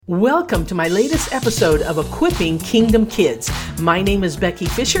Welcome to my latest episode of Equipping Kingdom Kids. My name is Becky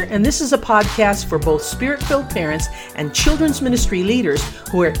Fisher, and this is a podcast for both Spirit-filled parents and children's ministry leaders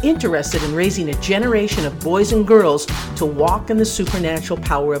who are interested in raising a generation of boys and girls to walk in the supernatural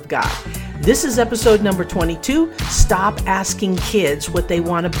power of God. This is episode number 22, Stop Asking Kids What They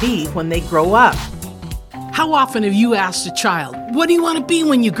Want to Be When They Grow Up. How often have you asked a child, what do you want to be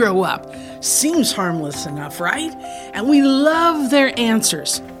when you grow up? Seems harmless enough, right? And we love their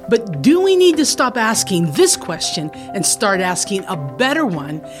answers. But do we need to stop asking this question and start asking a better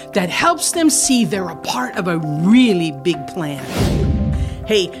one that helps them see they're a part of a really big plan?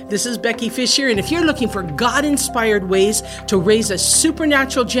 Hey, this is Becky Fisher, and if you're looking for God-inspired ways to raise a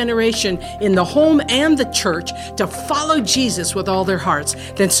supernatural generation in the home and the church to follow Jesus with all their hearts,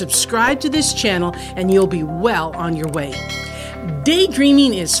 then subscribe to this channel and you'll be well on your way.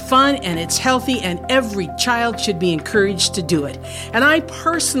 Daydreaming is fun and it's healthy, and every child should be encouraged to do it. And I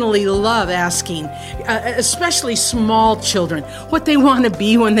personally love asking, especially small children, what they want to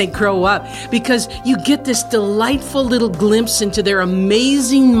be when they grow up, because you get this delightful little glimpse into their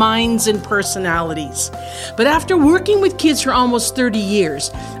amazing minds and personalities. But after working with kids for almost 30 years,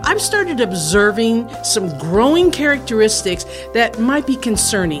 I've started observing some growing characteristics that might be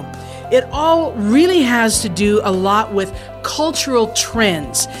concerning. It all really has to do a lot with cultural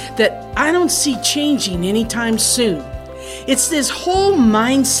trends that I don't see changing anytime soon. It's this whole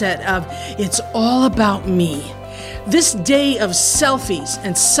mindset of it's all about me. This day of selfies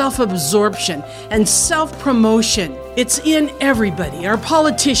and self-absorption and self-promotion. It's in everybody, our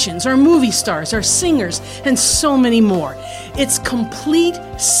politicians, our movie stars, our singers, and so many more. It's complete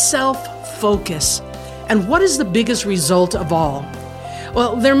self-focus. And what is the biggest result of all?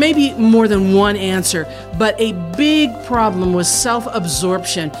 Well, there may be more than one answer, but a big problem with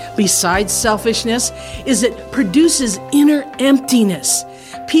self-absorption, besides selfishness, is it produces inner emptiness.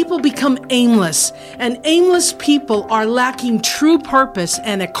 People become aimless, and aimless people are lacking true purpose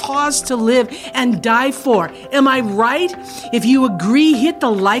and a cause to live and die for. Am I right? If you agree, hit the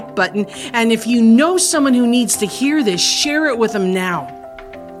like button, and if you know someone who needs to hear this, share it with them now.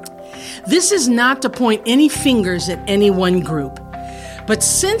 This is not to point any fingers at any one group. But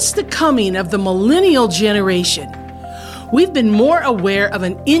since the coming of the millennial generation, we've been more aware of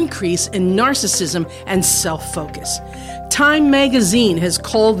an increase in narcissism and self-focus. Time magazine has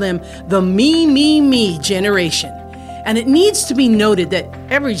called them the me generation. And it needs to be noted that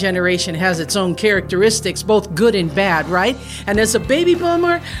every generation has its own characteristics, both good and bad, right? And as a baby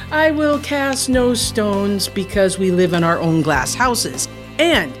boomer, I will cast no stones because we live in our own glass houses.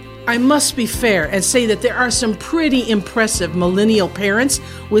 And I must be fair and say that there are some pretty impressive millennial parents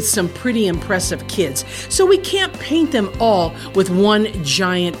with some pretty impressive kids. So we can't paint them all with one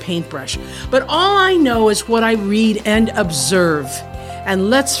giant paintbrush. But all I know is what I read and observe. And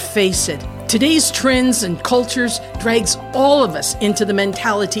let's face it, today's trends and cultures drags all of us into the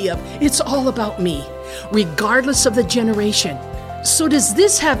mentality of it's all about me, regardless of the generation. So does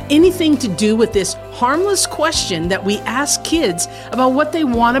this have anything to do with this harmless question that we ask kids about what they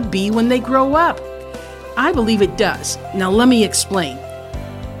want to be when they grow up? I believe it does. Now let me explain.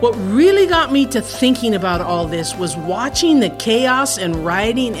 What really got me to thinking about all this was watching the chaos and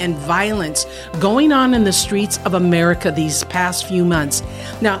rioting and violence going on in the streets of America these past few months.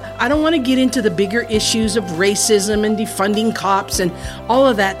 Now, I don't want to get into the bigger issues of racism and defunding cops and all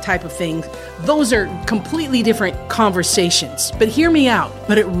of that type of thing. Those are completely different conversations. But hear me out.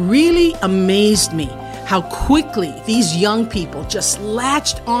 But it really amazed me how quickly these young people just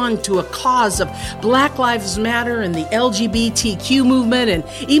latched on to a cause of Black Lives Matter and the LGBTQ movement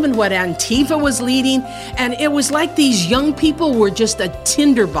and even what Antifa was leading. And it was like these young people were just a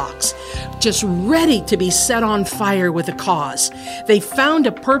tinderbox, just ready to be set on fire with a cause. They found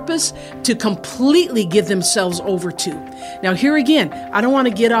a purpose to completely give themselves over to. Now here again, I don't want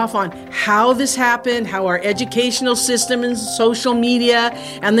to get off on how this happened, how our educational system and social media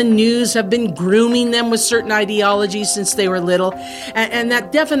and the news have been grooming them with certain ideologies since they were little, and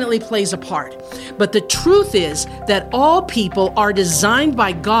that definitely plays a part. But the truth is that all people are designed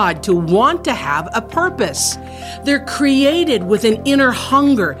by God to want to have a purpose. They're created with an inner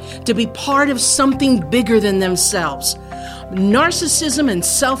hunger to be part of something bigger than themselves. Narcissism and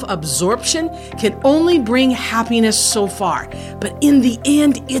self-absorption can only bring happiness so far, but in the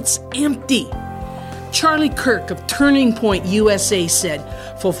end, it's empty. Charlie Kirk of Turning Point USA said,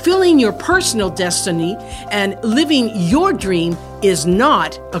 "Fulfilling your personal destiny and living your dream is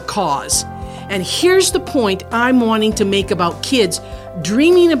not a cause." And here's the point I'm wanting to make about kids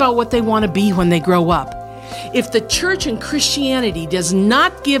dreaming about what they want to be when they grow up. If the church and Christianity does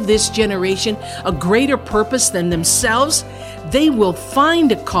not give this generation a greater purpose than themselves, they will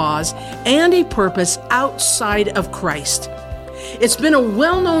find a cause and a purpose outside of Christ. It's been a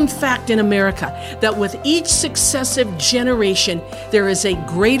well-known fact in America that with each successive generation, there is a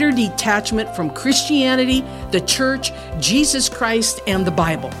greater detachment from Christianity, the church, Jesus Christ, and the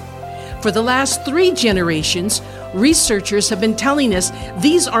Bible. For the last 3 generations, researchers have been telling us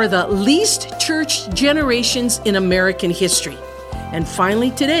these are the least church generations in American history. And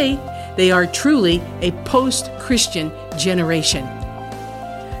finally today, they are truly a post-Christian generation.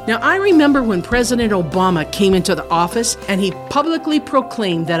 Now, I remember when President Obama came into the office and he publicly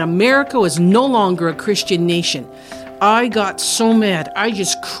proclaimed that America was no longer a Christian nation. I got so mad. I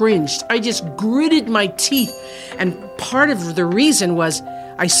just cringed. I just gritted my teeth. And part of the reason was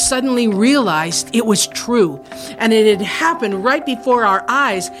I suddenly realized it was true. And it had happened right before our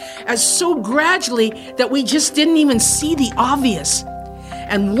eyes, as so gradually that we just didn't even see the obvious.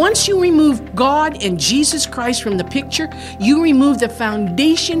 And once you remove God and Jesus Christ from the picture, you remove the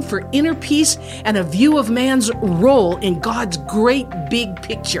foundation for inner peace and a view of man's role in God's great big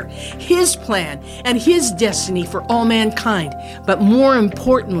picture, His plan and His destiny for all mankind. But more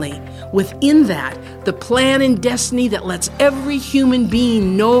importantly, within that, the plan and destiny that lets every human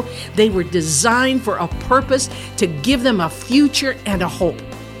being know they were designed for a purpose to give them a future and a hope.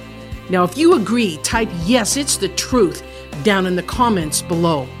 Now, if you agree, type yes, it's the truth down in the comments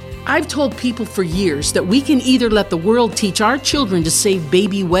below. I've told people for years that we can either let the world teach our children to save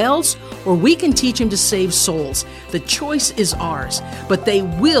baby whales, or we can teach them to save souls. The choice is ours, but they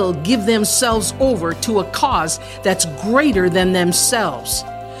will give themselves over to a cause that's greater than themselves.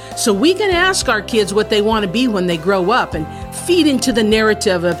 So we can ask our kids what they want to be when they grow up and feed into the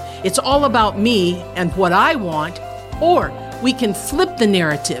narrative of it's all about me and what I want, or we can flip the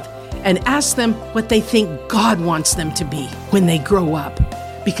narrative and ask them what they think God wants them to be when they grow up.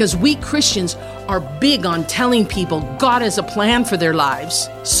 Because we Christians are big on telling people God has a plan for their lives.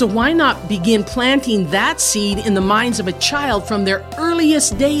 So why not begin planting that seed in the minds of a child from their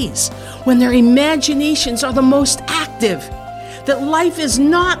earliest days, when their imaginations are the most active? That life is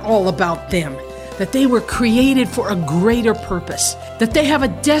not all about them, that they were created for a greater purpose, that they have a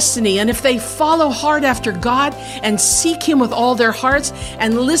destiny, and if they follow hard after God and seek Him with all their hearts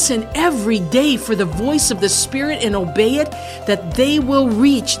and listen every day for the voice of the Spirit and obey it, that they will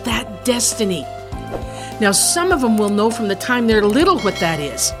reach that destiny. Now, some of them will know from the time they're little what that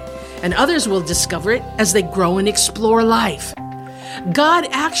is, and others will discover it as they grow and explore life. God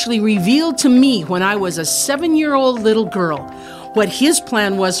actually revealed to me when I was a 7-year-old little girl what His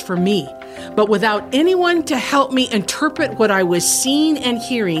plan was for me. But without anyone to help me interpret what I was seeing and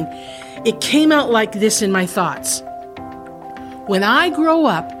hearing, it came out like this in my thoughts. When I grow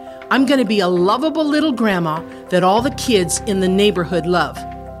up, I'm going to be a lovable little grandma that all the kids in the neighborhood love.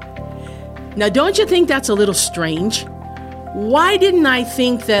 Now, don't you think that's a little strange? Why didn't I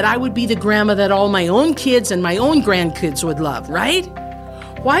think that I would be the grandma that all my own kids and my own grandkids would love, right?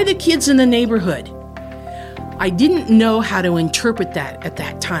 Why the kids in the neighborhood? I didn't know how to interpret that at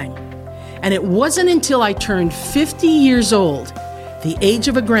that time. And it wasn't until I turned 50 years old, the age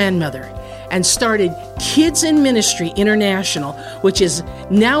of a grandmother, and started Kids in Ministry International, which is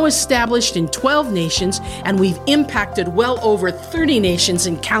now established in 12 nations, and we've impacted well over 30 nations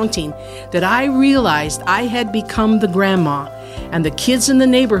and counting, that I realized I had become the grandma, and the kids in the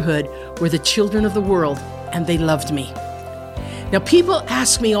neighborhood were the children of the world, and they loved me. Now, people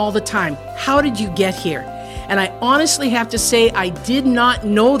ask me all the time, how did you get here? And I honestly have to say I did not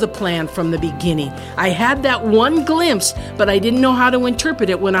know the plan from the beginning. I had that one glimpse, but I didn't know how to interpret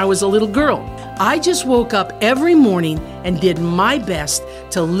it when I was a little girl. I just woke up every morning and did my best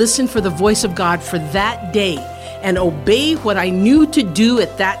to listen for the voice of God for that day and obey what I knew to do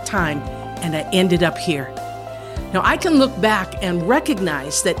at that time, and I ended up here. Now, I can look back and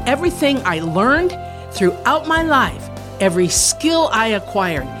recognize that everything I learned throughout my life, every skill I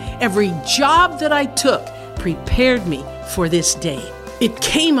acquired, every job that I took, prepared me for this day. It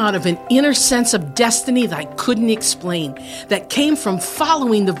came out of an inner sense of destiny that I couldn't explain, that came from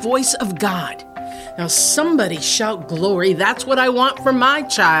following the voice of God. Now, somebody shout glory. That's what I want for my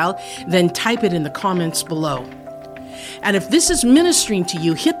child. Then type it in the comments below. And if this is ministering to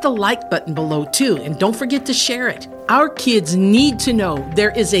you, hit the like button below too, and don't forget to share it. Our kids need to know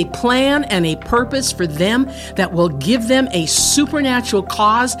there is a plan and a purpose for them that will give them a supernatural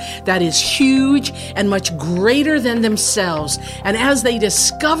cause that is huge and much greater than themselves. And as they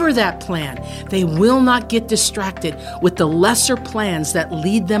discover that plan, they will not get distracted with the lesser plans that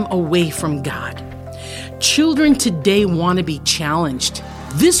lead them away from God. Children today want to be challenged.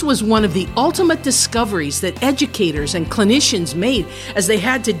 This was one of the ultimate discoveries that educators and clinicians made as they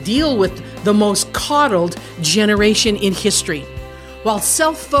had to deal with the most coddled generation in history. While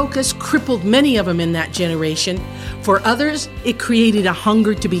self-focus crippled many of them in that generation, for others, it created a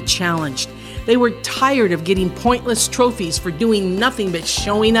hunger to be challenged. They were tired of getting pointless trophies for doing nothing but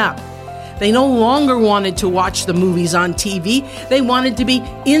showing up. They no longer wanted to watch the movies on TV. They wanted to be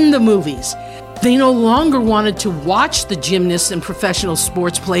in the movies. They no longer wanted to watch the gymnasts and professional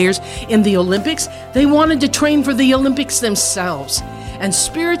sports players in the Olympics. They wanted to train for the Olympics themselves. And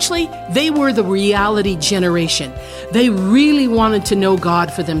spiritually, they were the reality generation. They really wanted to know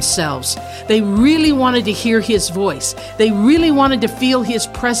God for themselves. They really wanted to hear His voice. They really wanted to feel His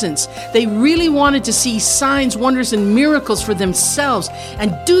presence. They really wanted to see signs, wonders, and miracles for themselves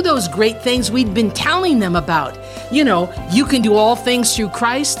and do those great things we'd been telling them about. You know, you can do all things through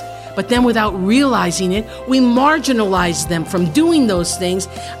Christ. But then without realizing it, we marginalized them from doing those things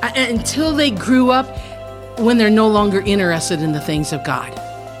until they grew up when they're no longer interested in the things of God.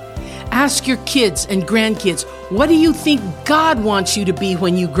 Ask your kids and grandkids, what do you think God wants you to be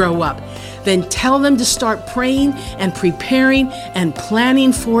when you grow up? Then tell them to start praying and preparing and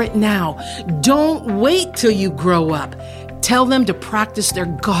planning for it now. Don't wait till you grow up. Tell them to practice their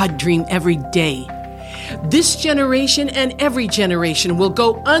God dream every day. This generation and every generation will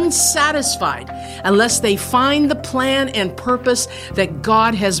go unsatisfied unless they find the plan and purpose that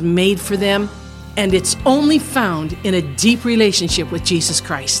God has made for them, and it's only found in a deep relationship with Jesus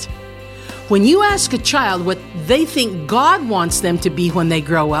Christ. When you ask a child what they think God wants them to be when they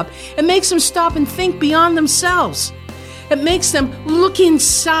grow up, it makes them stop and think beyond themselves. It makes them look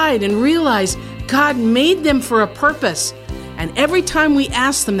inside and realize God made them for a purpose. And every time we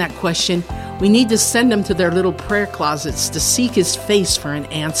ask them that question, we need to send them to their little prayer closets to seek His face for an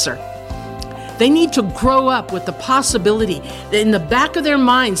answer. They need to grow up with the possibility that in the back of their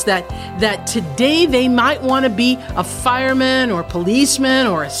minds that today they might want to be a fireman or policeman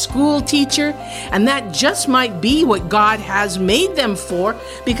or a school teacher, and that just might be what God has made them for,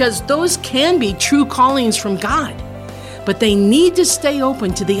 because those can be true callings from God. But they need to stay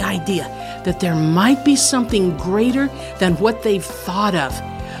open to the idea that there might be something greater than what they've thought of,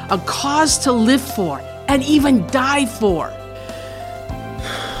 a cause to live for and even die for.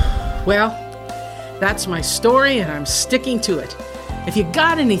 Well, that's my story, and I'm sticking to it. If you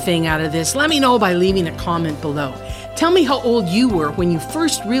got anything out of this, let me know by leaving a comment below. Tell me how old you were when you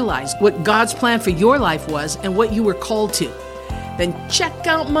first realized what God's plan for your life was and what you were called to. Then check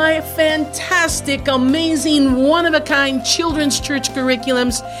out my fantastic, amazing, one-of-a-kind children's church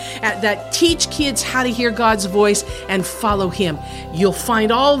curriculums that teach kids how to hear God's voice and follow Him. You'll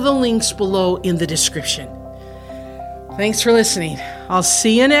find all the links below in the description. Thanks for listening. I'll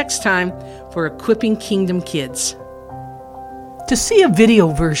see you next time for Equipping Kingdom Kids. To see a video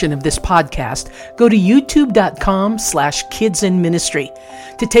version of this podcast, go to youtube.com/kidsinministry.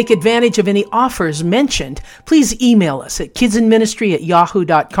 To take advantage of any offers mentioned, please email us at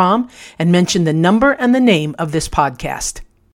kidsinministry@yahoo.com and mention the number and the name of this podcast.